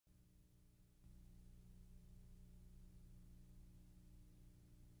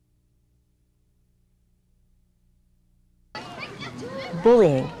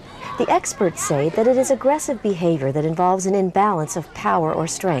Bullying. The experts say that it is aggressive behavior that involves an imbalance of power or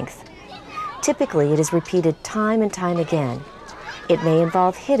strength. Typically, it is repeated time and time again. It may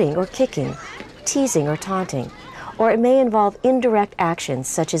involve hitting or kicking, teasing or taunting, or it may involve indirect actions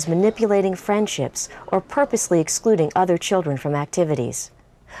such as manipulating friendships or purposely excluding other children from activities.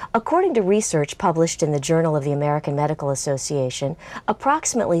 According to research published in the Journal of the American Medical Association,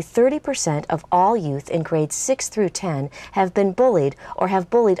 approximately 30% of all youth in grades 6 through 10 have been bullied or have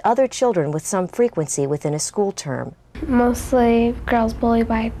bullied other children with some frequency within a school term. Mostly girls bully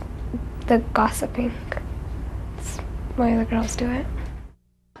by the gossiping. That's why the girls do it.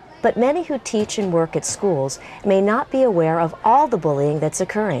 But many who teach and work at schools may not be aware of all the bullying that's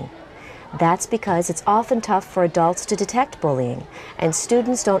occurring. That's because it's often tough for adults to detect bullying, and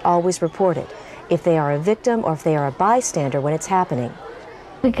students don't always report it, if they are a victim or if they are a bystander when it's happening.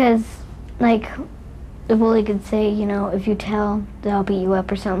 Because, like, the bully could say, you know, if you tell, they'll beat you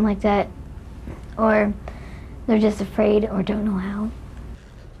up or something like that. Or they're just afraid or don't know how.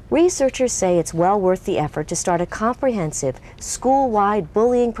 Researchers say it's well worth the effort to start a comprehensive, school-wide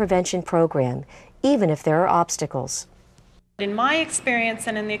bullying prevention program, even if there are obstacles. In my experience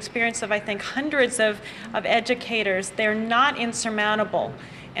and in the experience of, I think, hundreds of educators, they're not insurmountable.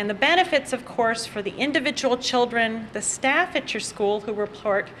 And the benefits, of course, for the individual children, the staff at your school who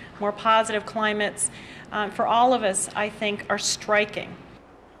report more positive climates, for all of us, I think, are striking.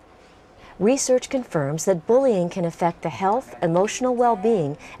 Research confirms that bullying can affect the health, emotional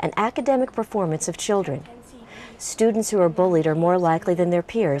well-being, and academic performance of children. Students who are bullied are more likely than their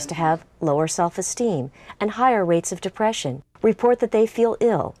peers to have lower self-esteem and higher rates of depression, report that they feel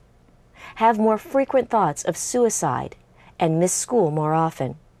ill, have more frequent thoughts of suicide, and miss school more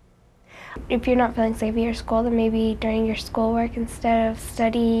often. If you're not feeling safe at your school, then maybe during your schoolwork, instead of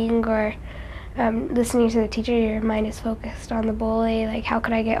studying or listening to the teacher, your mind is focused on the bully, like how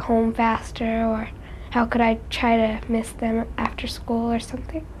could I get home faster, or how could I try to miss them after school or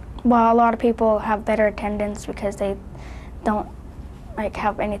something. Well, a lot of people have better attendance because they don't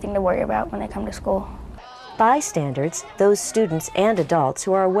have anything to worry about when they come to school. Bystanders, those students and adults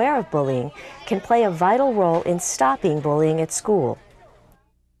who are aware of bullying, can play a vital role in stopping bullying at school.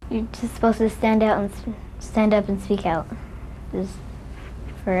 You're just supposed to stand up and speak out, just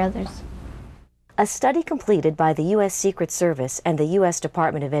for others. A study completed by the U.S. Secret Service and the U.S.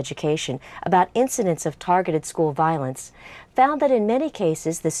 Department of Education about incidents of targeted school violence found that in many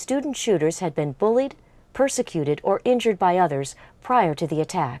cases the student shooters had been bullied, persecuted, or injured by others prior to the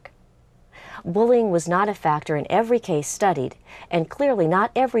attack. Bullying was not a factor in every case studied, and clearly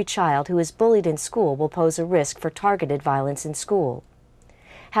not every child who is bullied in school will pose a risk for targeted violence in school.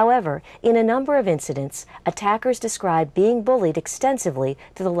 However, in a number of incidents, attackers described being bullied extensively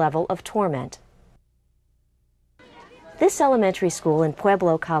to the level of torment. This elementary school in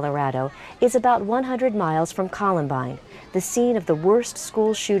Pueblo, Colorado, is about 100 miles from Columbine, the scene of the worst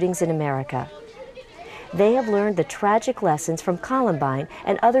school shootings in America. They have learned the tragic lessons from Columbine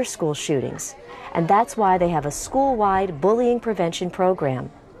and other school shootings, and that's why they have a school-wide bullying prevention program.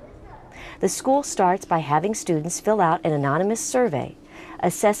 The school starts by having students fill out an anonymous survey,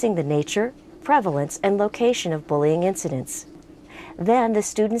 assessing the nature, prevalence, and location of bullying incidents. Then the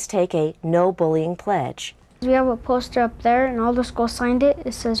students take a no bullying pledge. We have a poster up there and all the schools signed it.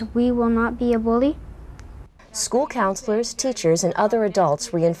 It says, "We will not be a bully." School counselors, teachers, and other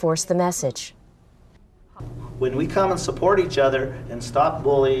adults reinforce the message. When we come and support each other and stop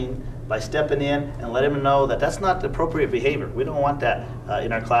bullying by stepping in and letting them know that that's not the appropriate behavior. We don't want that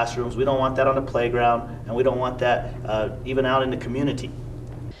in our classrooms, we don't want that on the playground, and we don't want that even out in the community.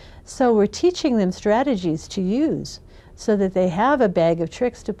 So we're teaching them strategies to use so that they have a bag of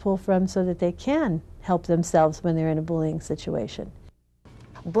tricks to pull from so that they can help themselves when they're in a bullying situation.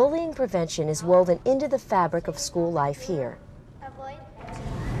 Bullying prevention is woven into the fabric of school life here.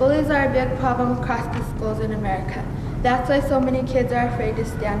 Bullies are a big problem across the schools in America. That's why so many kids are afraid to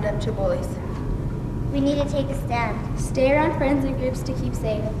stand up to bullies. We need to take a stand. Stay around friends and groups to keep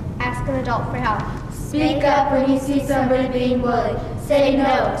safe. Ask an adult for help. Speak up when you see somebody being bullied. Say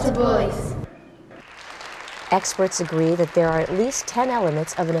no to bullies. Experts agree that there are at least 10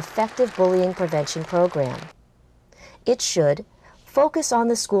 elements of an effective bullying prevention program. It should focus on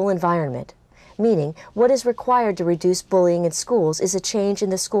the school environment, meaning what is required to reduce bullying in schools is a change in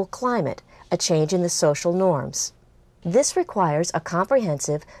the school climate, a change in the social norms. This requires a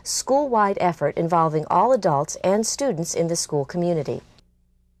comprehensive, school-wide effort involving all adults and students in the school community.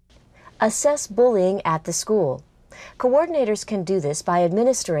 Assess bullying at the school. Coordinators can do this by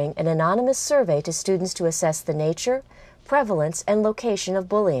administering an anonymous survey to students to assess the nature, prevalence, and location of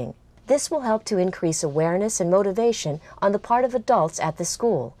bullying. This will help to increase awareness and motivation on the part of adults at the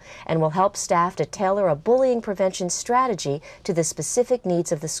school and will help staff to tailor a bullying prevention strategy to the specific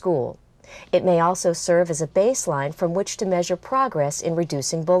needs of the school. It may also serve as a baseline from which to measure progress in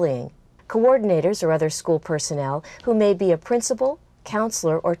reducing bullying. Coordinators or other school personnel who may be a principal,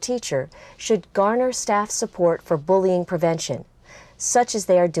 counselor, or teacher should garner staff support for bullying prevention, such as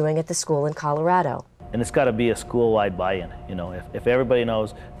they are doing at the school in Colorado. And it's got to be a school-wide buy-in. You know, if everybody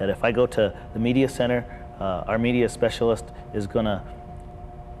knows that if I go to the media center, our media specialist is going to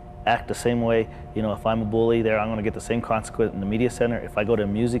act the same way. You know, if I'm a bully there, I'm going to get the same consequence in the media center. If I go to a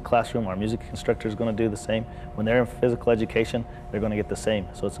music classroom, our music instructor is going to do the same. When they're in physical education, they're going to get the same.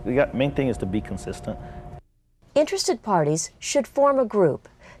 So the main thing is to be consistent. Interested parties should form a group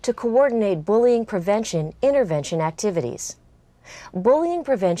to coordinate bullying prevention intervention activities. Bullying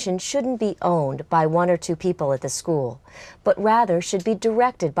prevention shouldn't be owned by one or two people at the school, but rather should be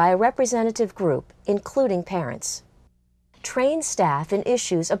directed by a representative group, including parents. Train staff in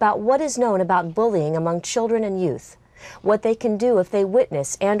issues about what is known about bullying among children and youth, what they can do if they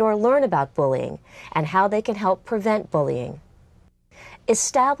witness and/or learn about bullying, and how they can help prevent bullying.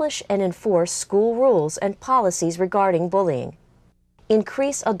 Establish and enforce school rules and policies regarding bullying.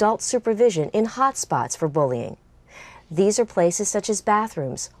 Increase adult supervision in hotspots for bullying. These are places such as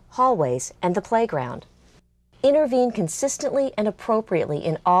bathrooms, hallways, and the playground. Intervene consistently and appropriately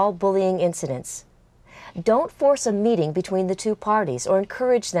in all bullying incidents. Don't force a meeting between the two parties or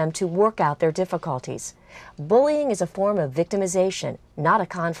encourage them to work out their difficulties. Bullying is a form of victimization, not a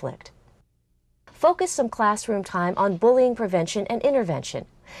conflict. Focus some classroom time on bullying prevention and intervention.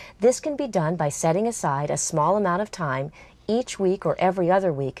 This can be done by setting aside a small amount of time each week or every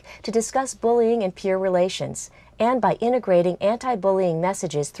other week to discuss bullying and peer relations, and by integrating anti-bullying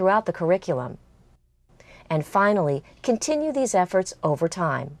messages throughout the curriculum. And finally, continue these efforts over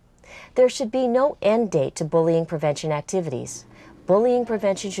time. There should be no end date to bullying prevention activities. Bullying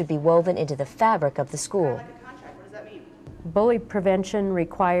prevention should be woven into the fabric of the school. Bully prevention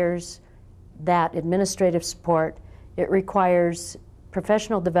requires that administrative support. It requires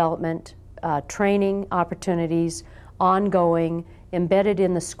professional development, training opportunities, ongoing, embedded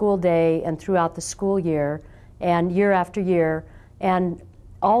in the school day and throughout the school year and year after year. And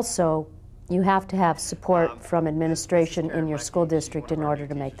also, you have to have support from administration in your school district in order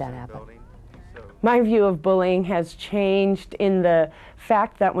to make that happen. My view of bullying has changed in the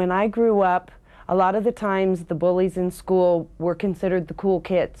fact that when I grew up, a lot of the times the bullies in school were considered the cool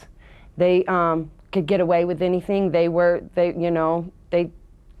kids. They could get away with anything.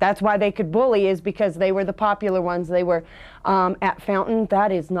 That's why they could bully, is because they were the popular ones. They were at Fountain.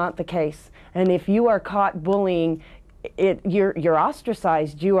 That is not the case. And if you are caught bullying, you're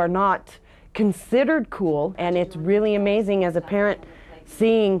ostracized. You are not considered cool. And it's really amazing as a parent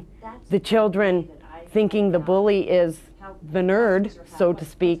seeing the children thinking the bully is the nerd, so to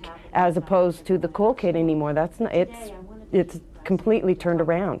speak, as opposed to the cool kid anymore. That's not, it's completely turned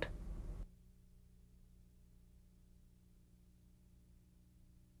around.